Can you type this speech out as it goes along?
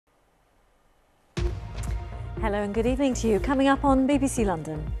Hello and good evening to you. Coming up on BBC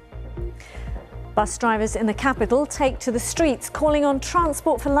London. Bus drivers in the capital take to the streets calling on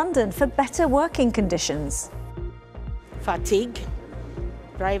Transport for London for better working conditions. Fatigue,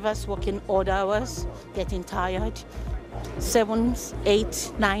 drivers working odd hours, getting tired, 7,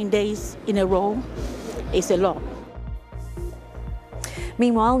 8, 9 days in a row is a lot.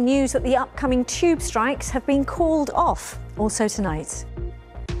 Meanwhile, news that the upcoming tube strikes have been called off, also tonight.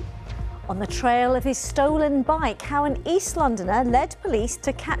 On the trail of his stolen bike, how an East Londoner led police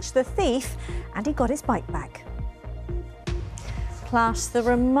to catch the thief and he got his bike back. Plus, the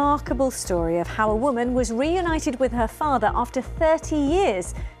remarkable story of how a woman was reunited with her father after 30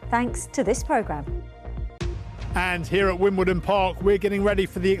 years, thanks to this programme. And here at Wimbledon Park, we're getting ready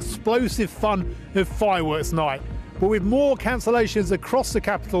for the explosive fun of fireworks night. But with more cancellations across the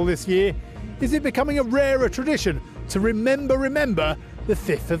capital this year, is it becoming a rarer tradition to remember the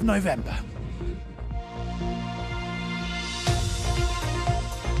 5th of November?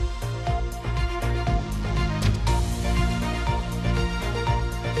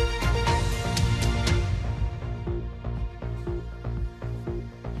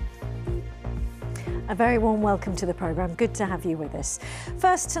 A very warm welcome to the programme. Good to have you with us.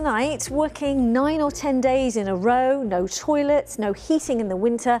 First tonight, working 9 or 10 days in a row, no toilets, no heating in the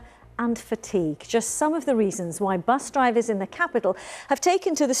winter, and fatigue. Just some of the reasons why bus drivers in the capital have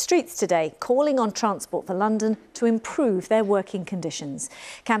taken to the streets today, calling on Transport for London to improve their working conditions.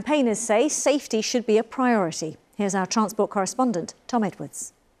 Campaigners say safety should be a priority. Here's our transport correspondent, Tom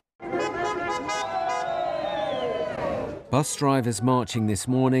Edwards. Bus drivers marching this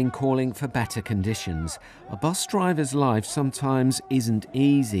morning calling for better conditions. A bus driver's life sometimes isn't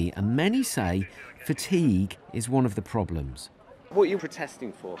easy, and many say fatigue is one of the problems. What are you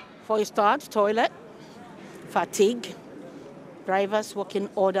protesting for? For a start, toilet, fatigue, drivers working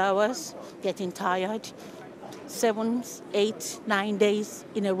odd hours, getting tired, 7, 8, 9 days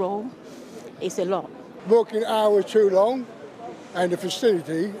in a row is a lot. Working hours too long and the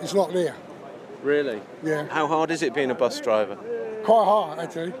facility is not there. Really? Yeah. How hard is it being a bus driver? Quite hard,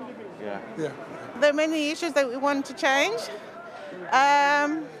 actually. Yeah. Yeah. There are many issues that we want to change.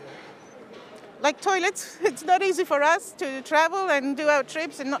 Like toilets, it's not easy for us to travel and do our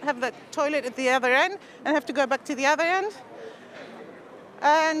trips and not have the toilet at the other end and have to go back to the other end.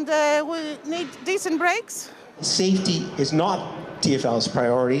 And we need decent breaks. Safety is not TfL's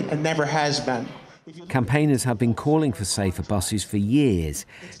priority and never has been. Campaigners have been calling for safer buses for years.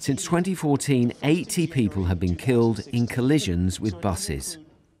 Since 2014, 80 people have been killed in collisions with buses.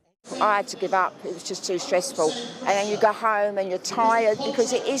 I had to give up, it was just too stressful. And then you go home and you're tired,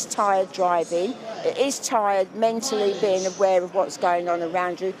 because it is tired driving. It is tired mentally being aware of what's going on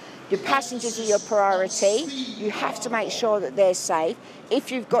around you. Your passengers are your priority. You have to make sure that they're safe.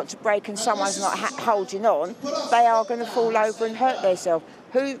 If you've got to brake and someone's not holding on, they are going to fall over and hurt themselves.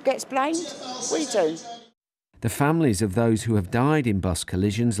 Who gets blamed? We do. The families of those who have died in bus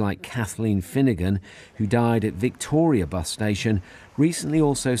collisions, like Kathleen Finnegan, who died at Victoria bus station, recently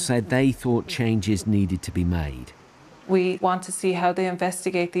also said they thought changes needed to be made. We want to see how they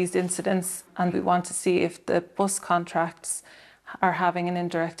investigate these incidents, and we want to see if the bus contracts are having an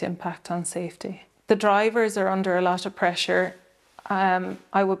indirect impact on safety. The drivers are under a lot of pressure.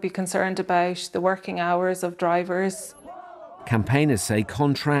 I would be concerned about the working hours of drivers. Campaigners say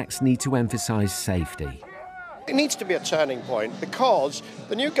contracts need to emphasise safety. It needs to be a turning point, because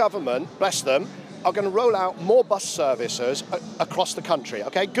the new government, bless them, are going to roll out more bus services across the country.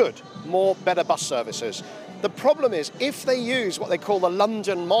 OK, good, more better bus services. The problem is, if they use what they call the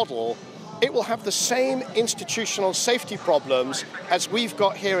London model, it will have the same institutional safety problems as we've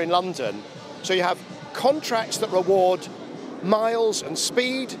got here in London. So you have contracts that reward miles and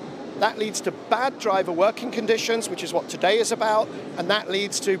speed. That leads to bad driver working conditions, which is what today is about, and that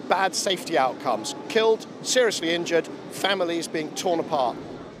leads to bad safety outcomes. Killed, seriously injured, families being torn apart.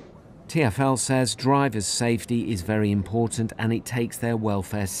 TfL says drivers' safety is very important and it takes their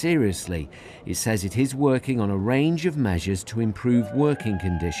welfare seriously. It says it is working on a range of measures to improve working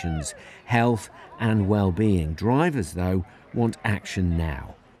conditions, health and well-being. Drivers, though, want action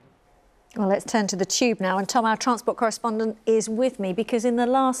now. Well, let's turn to the tube now. And Tom, our transport correspondent, is with me because in the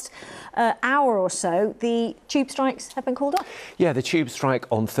last hour or so, the tube strikes have been called off. Yeah, the tube strike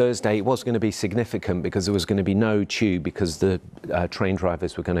on Thursday was going to be significant because there was going to be no tube because the train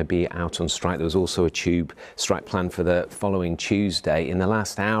drivers were going to be out on strike. There was also a tube strike planned for the following Tuesday. In the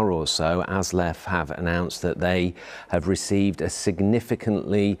last hour or so, ASLEF have announced that they have received a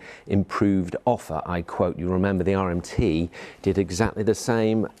significantly improved offer. I quote, you remember the RMT did exactly the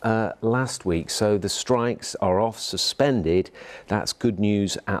same last last week. So the strikes are off, suspended. That's good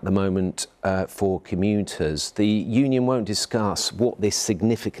news at the moment for commuters. The union won't discuss what this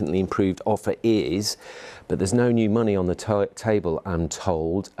significantly improved offer is, but there's no new money on the table, I'm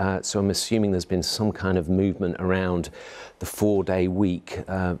told. So I'm assuming there's been some kind of movement around the 4-day week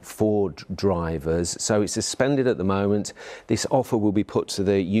for drivers. So it's suspended at the moment. This offer will be put to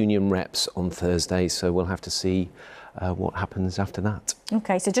the union reps on Thursday, so we'll have to see what happens after that.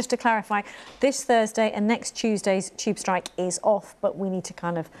 OK, so just to clarify, this Thursday and next Tuesday's tube strike is off, but we need to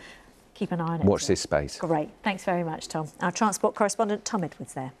kind of keep an eye on it. Watch this space. Great. Thanks very much, Tom. Our transport correspondent, Tom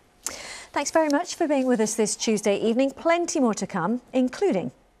Edwards there. Thanks very much for being with us this Tuesday evening. Plenty more to come,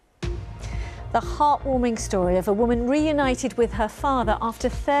 including the heartwarming story of a woman reunited with her father after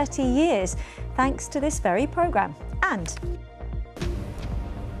 30 years, thanks to this very programme. And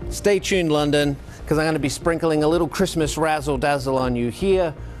stay tuned, London, because I'm going to be sprinkling a little Christmas razzle-dazzle on you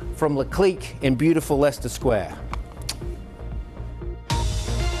here from Leclerc in beautiful Leicester Square.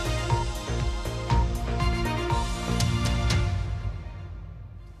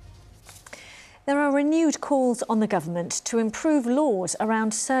 there are renewed calls on the government to improve laws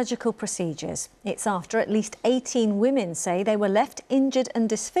around surgical procedures. It's after at least 18 women say they were left injured and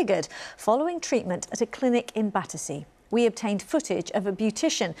disfigured following treatment at a clinic in Battersea. We obtained footage of a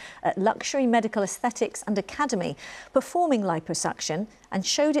beautician at Luxury Medical Aesthetics and Academy performing liposuction and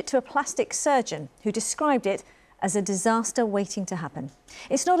showed it to a plastic surgeon who described it as a disaster waiting to happen.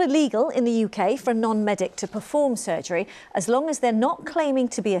 It's not illegal in the UK for a non-medic to perform surgery as long as they're not claiming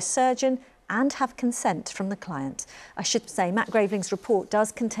to be a surgeon and have consent from the client. I should say Matt Graveling's report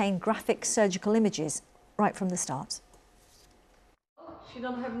does contain graphic surgical images right from the start. She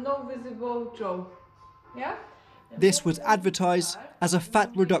don't have no visible jaw, yeah? This was advertised as a fat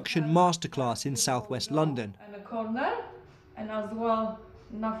reduction masterclass in southwest London. And a corner, and as well,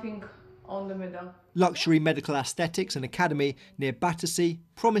 nothing on the middle. Luxury Medical Aesthetics and Academy near Battersea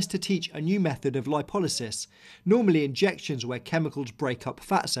promised to teach a new method of lipolysis, normally injections where chemicals break up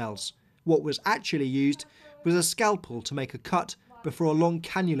fat cells. What was actually used was a scalpel to make a cut before a long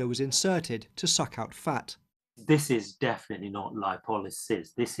cannula was inserted to suck out fat. This is definitely not lipolysis,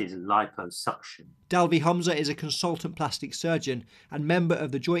 this is liposuction. Dalvi Humza is a consultant plastic surgeon and member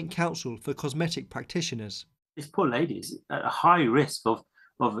of the Joint Council for Cosmetic Practitioners. This poor lady is at a high risk of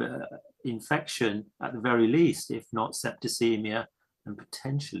infection at the very least, if not septicemia, and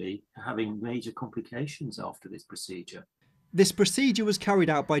potentially having major complications after this procedure. This procedure was carried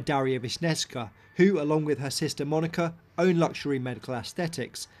out by Daria Wisniewska, who, along with her sister Monica, own Luxury Medical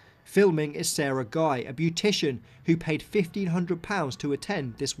Aesthetics. Filming is Sarah Guy, a beautician who paid £1,500 to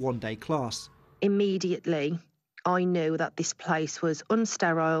attend this one-day class. Immediately, I knew that this place was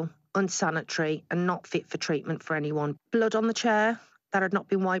unsterile, unsanitary and not fit for treatment for anyone. Blood on the chair that had not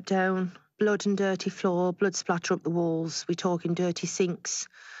been wiped down, blood and dirty floor, blood splatter up the walls. We're talking dirty sinks.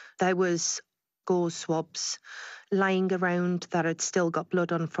 There was gauze swabs laying around that had still got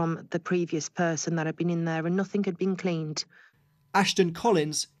blood on from the previous person that had been in there, and nothing had been cleaned. Ashton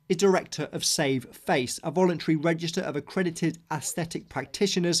Collins is director of Save Face, a voluntary register of accredited aesthetic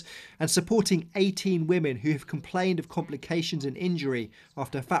practitioners and supporting 18 women who have complained of complications and injury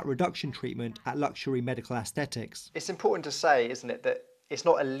after fat reduction treatment at Luxury Medical Aesthetics. It's important to say, isn't it, that it's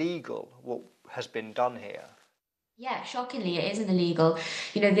not illegal what has been done here. Yeah, shockingly, it isn't illegal.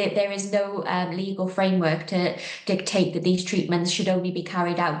 You know, there is no legal framework to dictate that these treatments should only be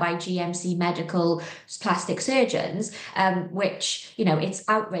carried out by GMC medical plastic surgeons, which, you know, it's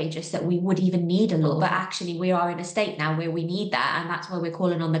outrageous that we would even need a law. But actually, we are in a state now where we need that. And that's why we're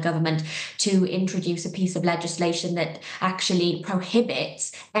calling on the government to introduce a piece of legislation that actually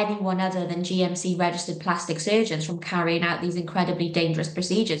prohibits anyone other than GMC registered plastic surgeons from carrying out these incredibly dangerous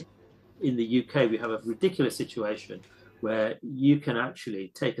procedures. In the UK, we have a ridiculous situation where you can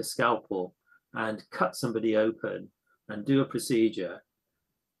actually take a scalpel and cut somebody open and do a procedure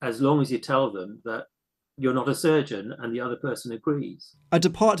as long as you tell them that you're not a surgeon and the other person agrees. A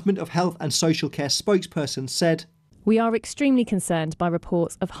Department of Health and Social Care spokesperson said, "We are extremely concerned by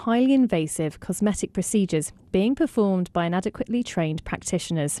reports of highly invasive cosmetic procedures being performed by inadequately trained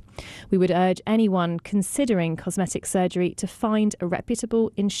practitioners. We would urge anyone considering cosmetic surgery to find a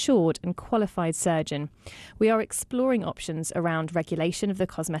reputable, insured and qualified surgeon. We are exploring options around regulation of the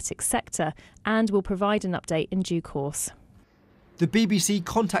cosmetic sector and will provide an update in due course." The BBC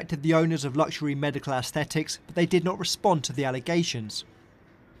contacted the owners of Luxury Medical Aesthetics, but they did not respond to the allegations.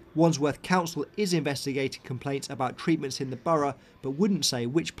 Wandsworth Council is investigating complaints about treatments in the borough, but wouldn't say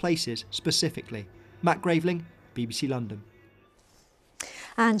which places specifically. Matt Graveling, BBC London.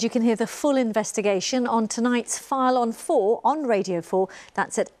 And you can hear the full investigation on tonight's File on 4 on Radio 4.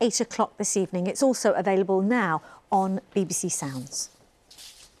 That's at 8 o'clock this evening. It's also available now on BBC Sounds.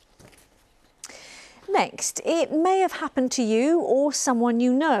 Next, it may have happened to you or someone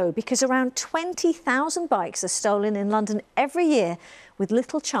you know, because around 20,000 bikes are stolen in London every year with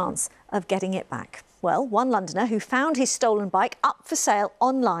little chance of getting it back. Well, one Londoner who found his stolen bike up for sale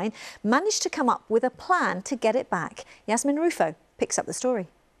online managed to come up with a plan to get it back. Yasmin Rufo picks up the story.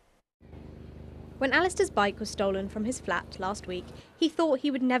 When Alistair's bike was stolen from his flat last week, he thought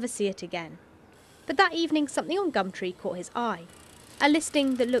he would never see it again. But that evening, something on Gumtree caught his eye. A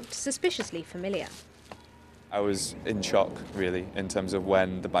listing that looked suspiciously familiar. I was in shock, really, in terms of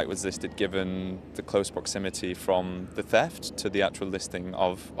when the bike was listed, given the close proximity from the theft to the actual listing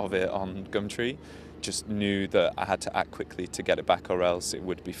of it on Gumtree. Just knew that I had to act quickly to get it back, or else it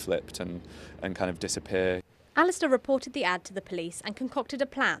would be flipped and kind of disappear. Alistair reported the ad to the police and concocted a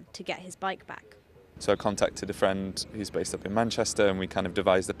plan to get his bike back. So I contacted a friend who's based up in Manchester, and we kind of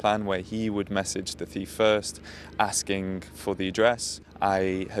devised a plan where he would message the thief first, asking for the address.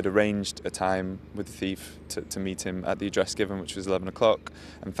 I had arranged a time with the thief to meet him at the address given, which was 11 o'clock,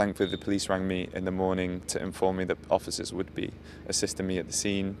 and thankfully the police rang me in the morning to inform me that officers would be assisting me at the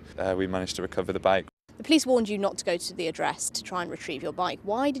scene. We managed to recover the bike. The police warned you not to go to the address to try and retrieve your bike.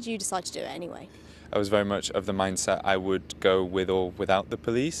 Why did you decide to do it anyway? I was very much of the mindset I would go with or without the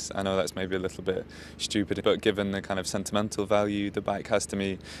police. I know that's maybe a little bit stupid, but given the kind of sentimental value the bike has to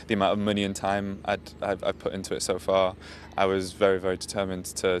me, the amount of money and time I've put into it so far, I was very, very determined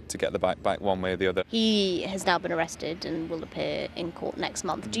to get the bike back one way or the other. He has now been arrested and will appear in court next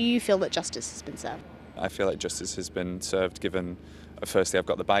month. Do you feel that justice has been served? I feel like justice has been served, given firstly I've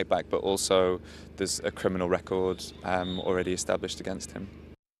got the bike back, but also there's a criminal record already established against him.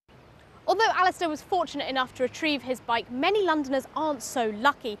 Although Alistair was fortunate enough to retrieve his bike, many Londoners aren't so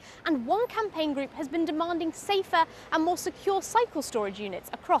lucky, and one campaign group has been demanding safer and more secure cycle storage units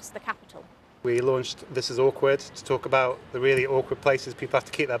across the capital. We launched This Is Awkward to talk about the really awkward places people have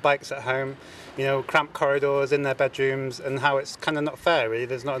to keep their bikes at home, you know, cramped corridors in their bedrooms, and how it's kind of not fair, really.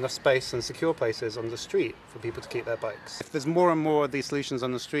 There's not enough space and secure places on the street for people to keep their bikes. If there's more and more of these solutions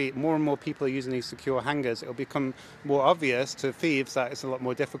on the street, more and more people are using these secure hangers, it'll become more obvious to thieves that it's a lot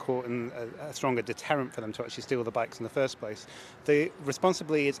more difficult and a stronger deterrent for them to actually steal the bikes in the first place. The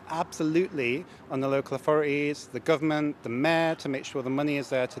responsibility is absolutely on the local authorities, the government, the mayor, to make sure the money is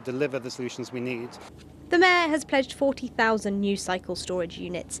there to deliver the solutions we need. The Mayor has pledged 40,000 new cycle storage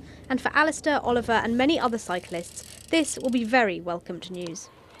units, and for Alistair, Oliver and many other cyclists, this will be very welcomed news.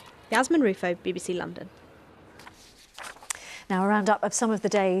 Yasmin Rufo, BBC London. Now a roundup of some of the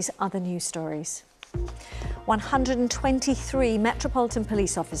day's other news stories. 123 Metropolitan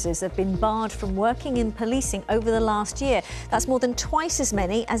Police officers have been barred from working in policing over the last year. That's more than twice as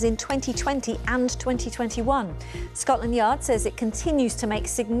many as in 2020 and 2021. Scotland Yard says it continues to make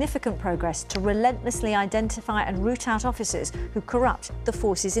significant progress to relentlessly identify and root out officers who corrupt the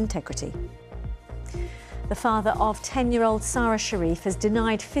force's integrity. The father of 10-year-old Sarah Sharif has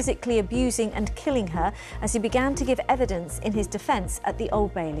denied physically abusing and killing her as he began to give evidence in his defence at the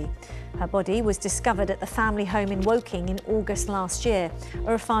Old Bailey. Her body was discovered at the family home in Woking in August last year.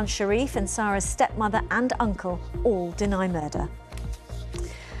 Irfan Sharif and Sarah's stepmother and uncle all deny murder.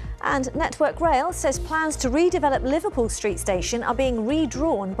 And Network Rail says plans to redevelop Liverpool Street Station are being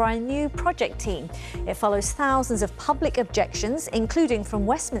redrawn by a new project team. It follows thousands of public objections, including from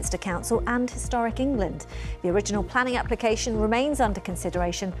Westminster Council and Historic England. The original planning application remains under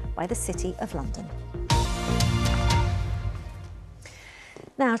consideration by the City of London.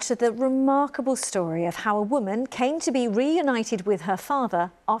 Now to the remarkable story of how a woman came to be reunited with her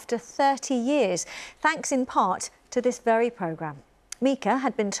father after 30 years, thanks in part to this very programme. Mika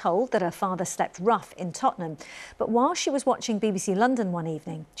had been told that her father slept rough in Tottenham, but while she was watching BBC London one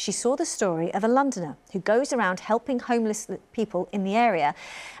evening, she saw the story of a Londoner who goes around helping homeless people in the area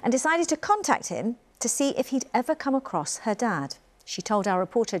and decided to contact him to see if he'd ever come across her dad. She told our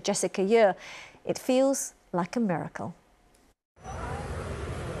reporter Jessica Ure, "It feels like a miracle."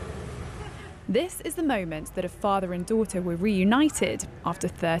 This is the moment that a father and daughter were reunited after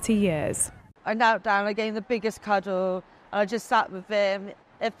 30 years. I knelt down, I gave him the biggest cuddle, and I just sat with him.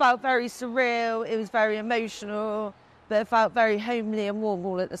 It felt very surreal, it was very emotional, but it felt very homely and warm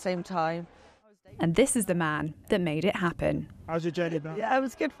all at the same time. And this is the man that made it happen. How's your journey been? Yeah, it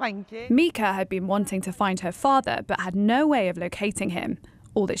was good, thank you. Mika had been wanting to find her father, but had no way of locating him.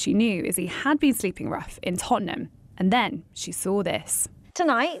 All that she knew is he had been sleeping rough in Tottenham. And then she saw this.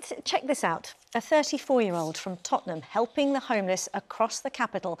 Tonight, check this out. A 34-year-old from Tottenham helping the homeless across the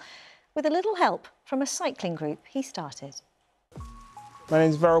capital with a little help from a cycling group he started. My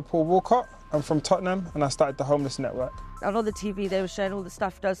name's Verrill Paul Walcott. I'm from Tottenham and I started the Homeless Network. And on the TV they were showing all the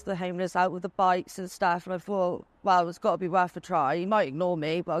stuff does the homeless out with the bikes and stuff, and I thought, well, it's got to be worth a try. He might ignore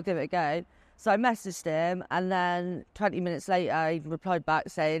me, but I'll give it a go. So I messaged him, and then 20 minutes later he replied back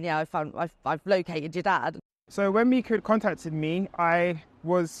saying, yeah, I've located your dad. So when Mika had contacted me, I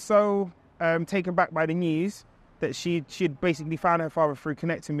was so taken back by the news that she'd basically found her father through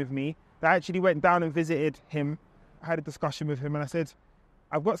connecting with me, that I actually went down and visited him. I had a discussion with him and I said,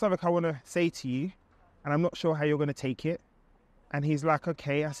 I've got something I want to say to you and I'm not sure how you're going to take it. And he's like,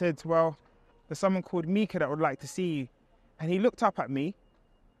 okay. I said, well, there's someone called Mika that would like to see you. And he looked up at me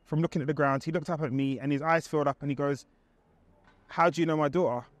from looking at the ground. He looked up at me and his eyes filled up and he goes, how do you know my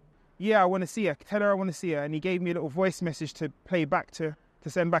daughter? Yeah, I want to see her. Tell her I want to see her. And he gave me a little voice message to play back to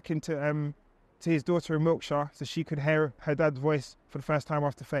send back into to his daughter in Wiltshire so she could hear her dad's voice for the first time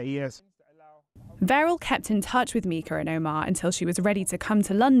after 30 years. Verrill kept in touch with Mika and Omar until she was ready to come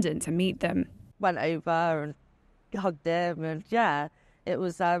to London to meet them. Went over and hugged him, and yeah, it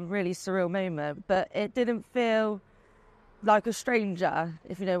was a really surreal moment, but it didn't feel like a stranger,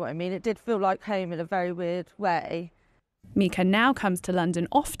 if you know what I mean. It did feel like home in a very weird way. Mika now comes to London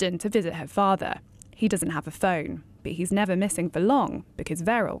often to visit her father. He doesn't have a phone, but he's never missing for long because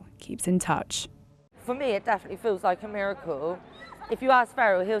Verrill keeps in touch. For me, it definitely feels like a miracle. If you ask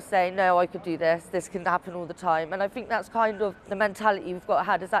Verrill, he'll say, no, I could do this can happen all the time. And I think that's kind of the mentality we've got to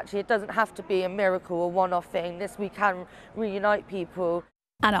have, is actually it doesn't have to be a miracle or one-off thing. We can reunite people.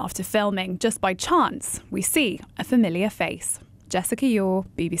 And after filming, just by chance, we see a familiar face. Jessica Yore,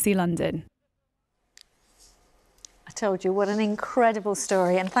 BBC London. I told you, what an incredible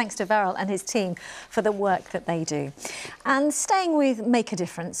story, and thanks to Verrill and his team for the work that they do. And staying with Make a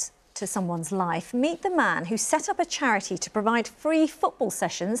Difference to someone's life, meet the man who set up a charity to provide free football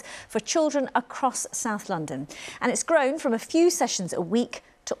sessions for children across South London. And it's grown from a few sessions a week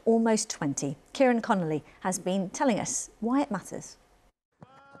to almost 20. Kieran Connolly has been telling us why it matters.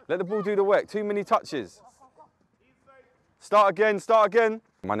 Let the ball do the work, too many touches. Start again, start again.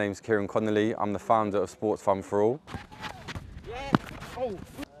 My name's Kieran Connolly, I'm the founder of Sports Fun for All.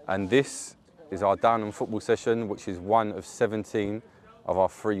 And this is our Downham football session, which is one of 17 of our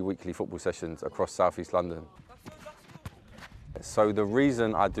free weekly football sessions across South East London. So the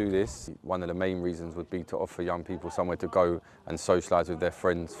reason I do this, one of the main reasons would be to offer young people somewhere to go and socialise with their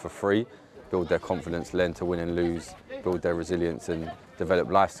friends for free, build their confidence, learn to win and lose, build their resilience and develop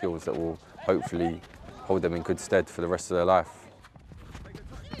life skills that will hopefully hold them in good stead for the rest of their life.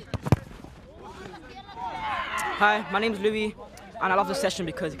 Hi, my name's Louis and I love this session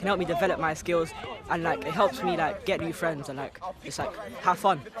because it can help me develop my skills and it helps me get new friends and just have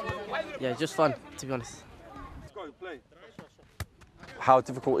fun. Yeah, just fun, to be honest. How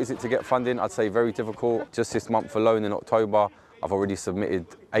difficult is it to get funding? I'd say very difficult. Just this month alone in October, I've already submitted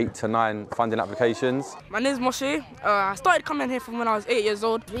 8 to 9 funding applications. My name's Moshe. I started coming here from when I was 8 years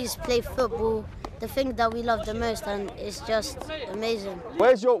old. We just play football, the thing that we love the most, and it's just amazing.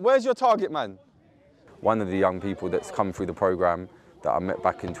 Where's your target man? One of the young people that's come through the programme that I met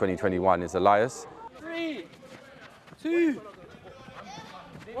back in 2021 is Elias. 3, 2,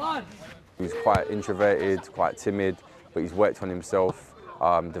 1. He's quite introverted, quite timid, but he's worked on himself,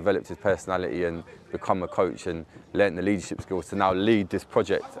 developed his personality and become a coach and learnt the leadership skills to now lead this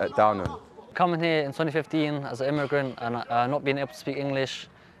project at Downham. Coming here in 2015 as an immigrant and not being able to speak English,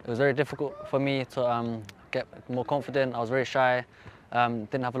 it was very difficult for me to get more confident. I was very shy,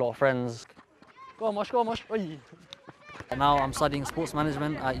 didn't have a lot of friends. Go on, Mosh, go on, Mosh. Now I'm studying sports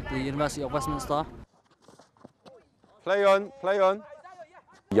management at the University of Westminster. Play on, play on.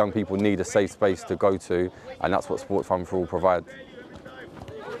 Young people need a safe space to go to, and that's what Sports Fun for All provide.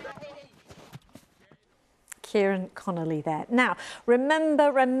 Kieran Connolly there. Now,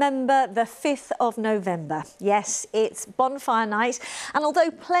 remember the 5th of November. Yes, it's bonfire night. And although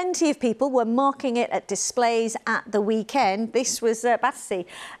plenty of people were marking it at displays at the weekend, this was Battersea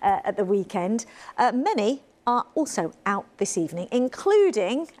at the weekend, many are also out this evening,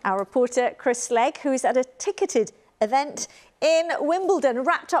 including our reporter Chris Legg, who is at a ticketed event in Wimbledon.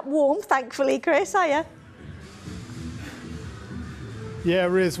 Wrapped up warm, thankfully, Chris. Hiya. Yeah,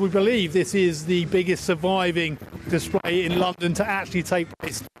 Riz, we believe this is the biggest surviving display in London to actually take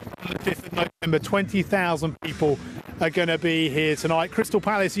place on the 5th of November. 20,000 people are going to be here tonight. Crystal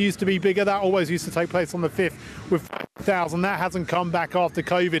Palace used to be bigger. That always used to take place on the 5th with 5,000. That hasn't come back after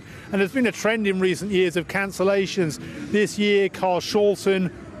COVID. And there's been a trend in recent years of cancellations. This year,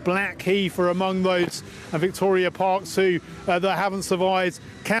 Carshalton, Blackheath are among those, and Victoria Park too, that haven't survived.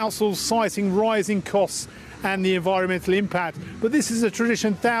 Councils citing rising costs and the environmental impact. But this is a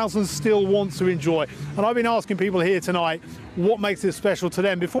tradition thousands still want to enjoy. And I've been asking people here tonight what makes it special to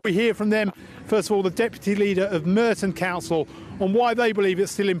them. Before we hear from them, first of all, the Deputy Leader of Merton Council on why they believe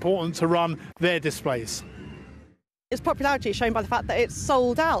it's still important to run their displays. Its popularity is shown by the fact that it's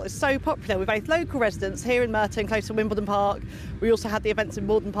sold out. It's so popular with both local residents here in Merton, close to Wimbledon Park. We also had the events in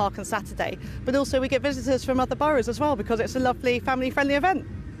Morden Park on Saturday. But also we get visitors from other boroughs as well because it's a lovely family-friendly event.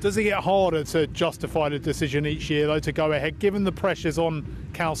 Does it get harder to justify the decision each year, though, to go ahead, given the pressures on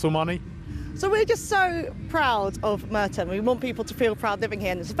council money? So we're just so proud of Merton. We want people to feel proud living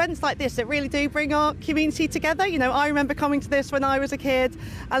here. And it's events like this that really do bring our community together. You know, I remember coming to this when I was a kid,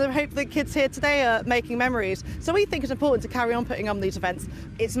 and I hope the kids here today are making memories. So we think it's important to carry on putting on these events.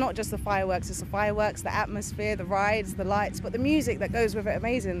 It's not just the fireworks, it's the fireworks, the atmosphere, the rides, the lights, but the music that goes with it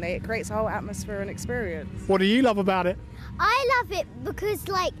amazingly. It creates a whole atmosphere and experience. What do you love about it? I love it because,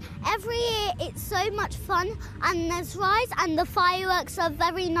 like, every year it's so much fun and there's rides and the fireworks are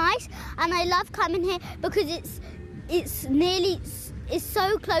very nice, and I love coming here because it's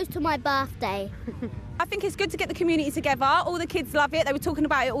so close to my birthday. I think it's good to get the community together. All the kids love it. They were talking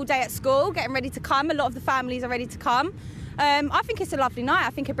about it all day at school, getting ready to come. A lot of the families are ready to come. I think it's a lovely night.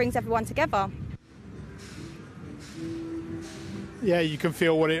 I think it brings everyone together. Yeah, you can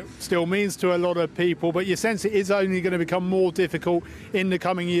feel what it still means to a lot of people, but you sense it is only going to become more difficult in the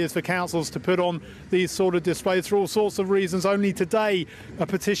coming years for councils to put on these sort of displays for all sorts of reasons. Only today, a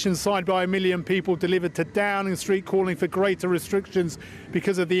petition signed by 1 million people delivered to Downing Street calling for greater restrictions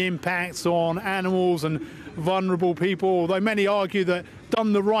because of the impacts on animals and vulnerable people, although many argue that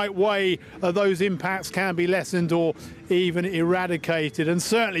done the right way, those impacts can be lessened or even eradicated. And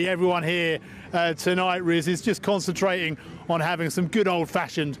certainly everyone here tonight, Riz, is just concentrating on having some good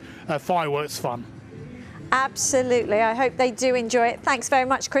old-fashioned fireworks fun. Absolutely. I hope they do enjoy it. Thanks very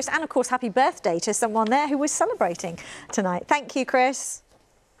much, Chris. And, of course, happy birthday to someone there who was celebrating tonight. Thank you, Chris.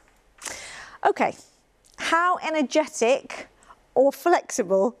 OK, how energetic or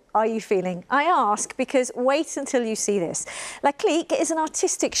flexible are you feeling? I ask because wait until you see this. La Clique is an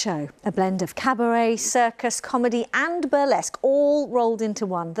artistic show, a blend of cabaret, circus, comedy and burlesque, all rolled into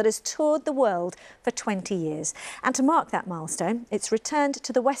one, that has toured the world for 20 years. And to mark that milestone, it's returned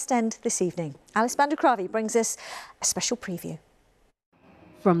to the West End this evening. Alice Bandukravi brings us a special preview.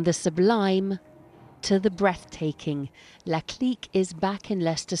 From the sublime to the breathtaking, La Clique is back in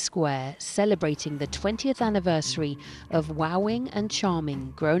Leicester Square, celebrating the 20th anniversary of wowing and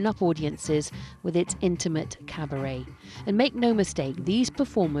charming grown-up audiences with its intimate cabaret. And make no mistake, these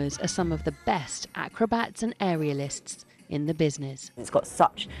performers are some of the best acrobats and aerialists in the business. It's got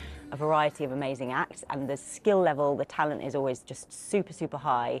such a variety of amazing acts, and the skill level, the talent is always just super, super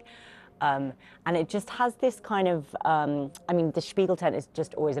high. And it just has this kind of, I mean, the Spiegel tent is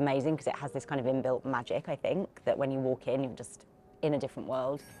just always amazing because it has this kind of inbuilt magic, I think, that when you walk in, you're just in a different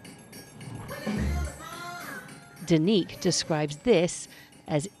world. Danique describes this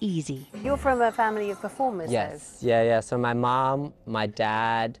as easy. You're from a family of performers, Yes, though? yeah. So my mom, my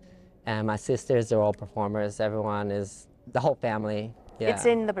dad, and my sisters, they're all performers. Everyone is, the whole family. Yeah. It's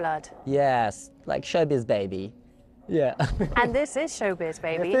in the blood. Yes, like showbiz baby. Yeah. And this is showbiz,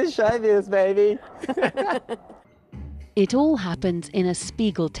 baby. This is showbiz, baby. It all happens in a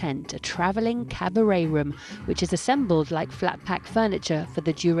Spiegel tent, a travelling cabaret room, which is assembled like flat-pack furniture for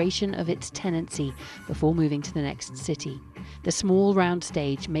the duration of its tenancy before moving to the next city. The small round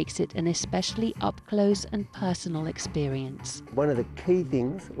stage makes it an especially up-close and personal experience. One of the key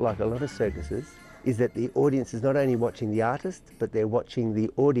things, like a lot of circuses, is that the audience is not only watching the artist, but they're watching the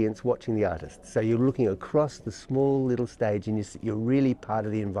audience watching the artist. So you're looking across the small little stage and you're really part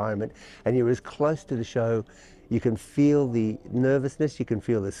of the environment and you're as close to the show. You can feel the nervousness, you can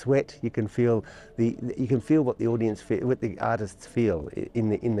feel the sweat, you can feel what the audience feel, what the artists feel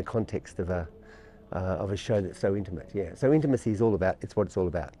in the context of a show that's so intimate. Yeah. So intimacy is all about, it's what it's all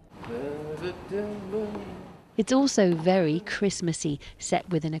about. It's also very Christmassy, set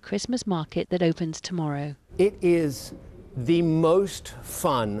within a Christmas market that opens tomorrow. It is the most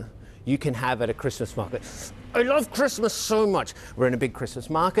fun you can have at a Christmas market. I love Christmas so much. We're in a big Christmas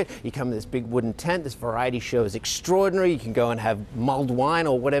market. You come to this big wooden tent. This variety show is extraordinary. You can go and have mulled wine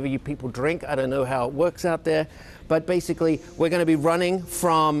or whatever you people drink. I don't know how it works out there. But basically, we're going to be running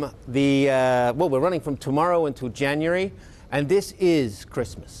from we're running from tomorrow until January. And this is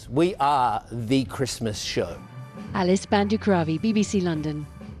Christmas. We are the Christmas show. Alice Bandukravi, BBC London.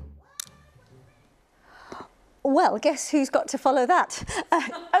 Well, guess who's got to follow that?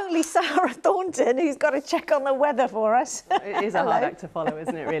 Only Sarah Thornton, who's got to check on the weather for us. It is a hard act to follow,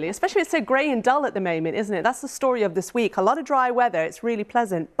 isn't it, really? Especially it's so grey and dull at the moment, isn't it? That's the story of this week. A lot of dry weather. It's really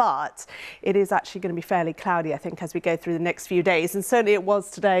pleasant, but it is actually going to be fairly cloudy, I think, as we go through the next few days. And certainly it was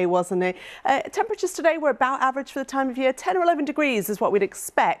today, wasn't it? Temperatures today were about average for the time of year. 10 or 11 degrees is what we'd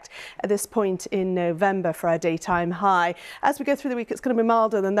expect at this point in November for our daytime high. As we go through the week, it's going to be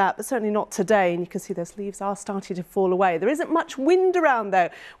milder than that, but certainly not today. And you can see those leaves are starting to fall away. There isn't much wind around though,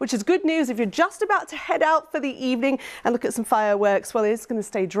 which is good news if you're just about to head out for the evening and look at some fireworks. Well, it is going to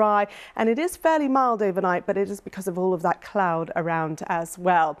stay dry and it is fairly mild overnight, but it is because of all of that cloud around as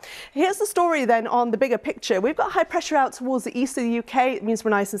well. Here's the story then on the bigger picture. We've got high pressure out towards the east of the UK. It means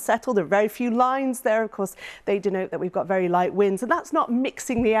we're nice and settled. There are very few lines there. Of course, they denote that we've got very light winds, and that's not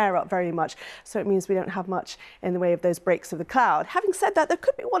mixing the air up very much. So it means we don't have much in the way of those breaks of the cloud. Having said that, there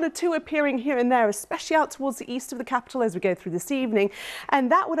could be one or two appearing here and there, especially out towards the east of the capital as we go through this evening,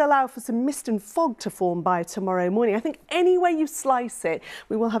 and that would allow for some mist and fog to form by tomorrow morning. I think any way you slice it,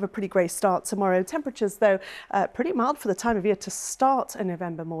 we will have a pretty grey start tomorrow. Temperatures, though, pretty mild for the time of year to start a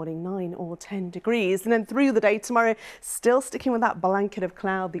November morning, 9 or 10 degrees. And then through the day tomorrow, still sticking with that blanket of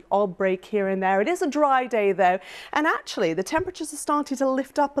cloud, the odd break here and there. It is a dry day, though, and actually the temperatures are starting to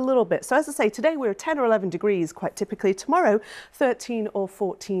lift up a little bit. So as I say, today we're 10 or 11 degrees quite typically. Tomorrow, 13 or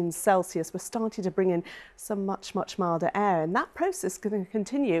 14 Celsius. We're starting to bring in some much milder air, and that process is going to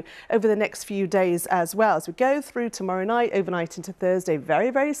continue over the next few days as well. As we go through tomorrow night, overnight into Thursday,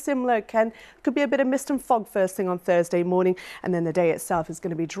 very similar. Could be a bit of mist and fog first thing on Thursday morning, and then the day itself is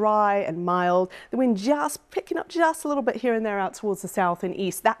going to be dry and mild. The wind just picking up just a little bit here and there out towards the south and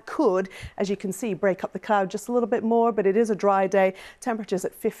east. That could, as you can see, break up the cloud just a little bit more, but it is a dry day. Temperatures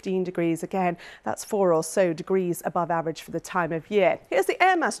at 15 degrees. Again, that's 4 or so degrees above average for the time of year. Here's the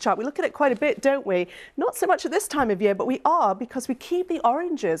air mass chart. We look at it quite a bit, don't we? Not so much at this time of year, but we are, because we keep the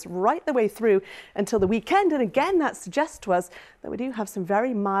oranges right the way through until the weekend. And again, that suggests to us that we do have some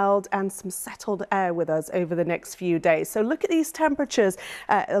very mild and some settled air with us over the next few days. So look at these temperatures.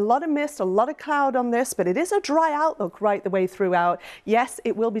 A lot of mist, a lot of cloud on this, but it is a dry outlook right the way throughout. Yes,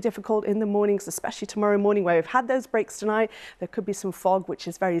 it will be difficult in the mornings, especially tomorrow morning where we've had those breaks tonight. There could be some fog, which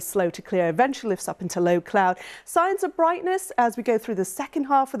is very slow to clear. Eventually lifts up into low cloud. Signs of brightness as we go through the second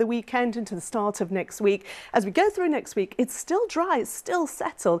half of the weekend into the start of next week. As we go through next week, it's still dry, it's still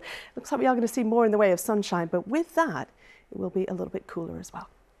settled. Looks like we are going to see more in the way of sunshine, but with that, it will be a little bit cooler as well.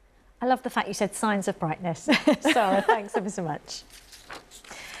 I love the fact you said signs of brightness. Sarah, thanks ever so much.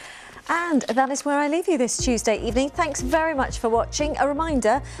 And that is where I leave you this Tuesday evening. Thanks very much for watching. A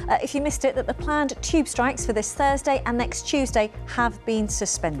reminder, if you missed it, that the planned tube strikes for this Thursday and next Tuesday have been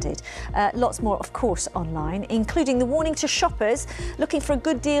suspended. Lots more, of course, online, including the warning to shoppers looking for a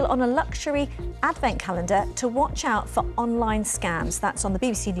good deal on a luxury advent calendar to watch out for online scams. That's on the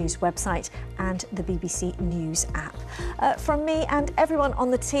BBC News website and the BBC News app. From me and everyone on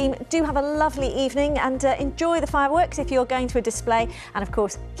the team, do have a lovely evening and enjoy the fireworks if you're going to a display. And, of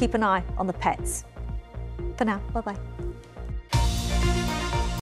course, keep an eye on the pets. For now, bye-bye.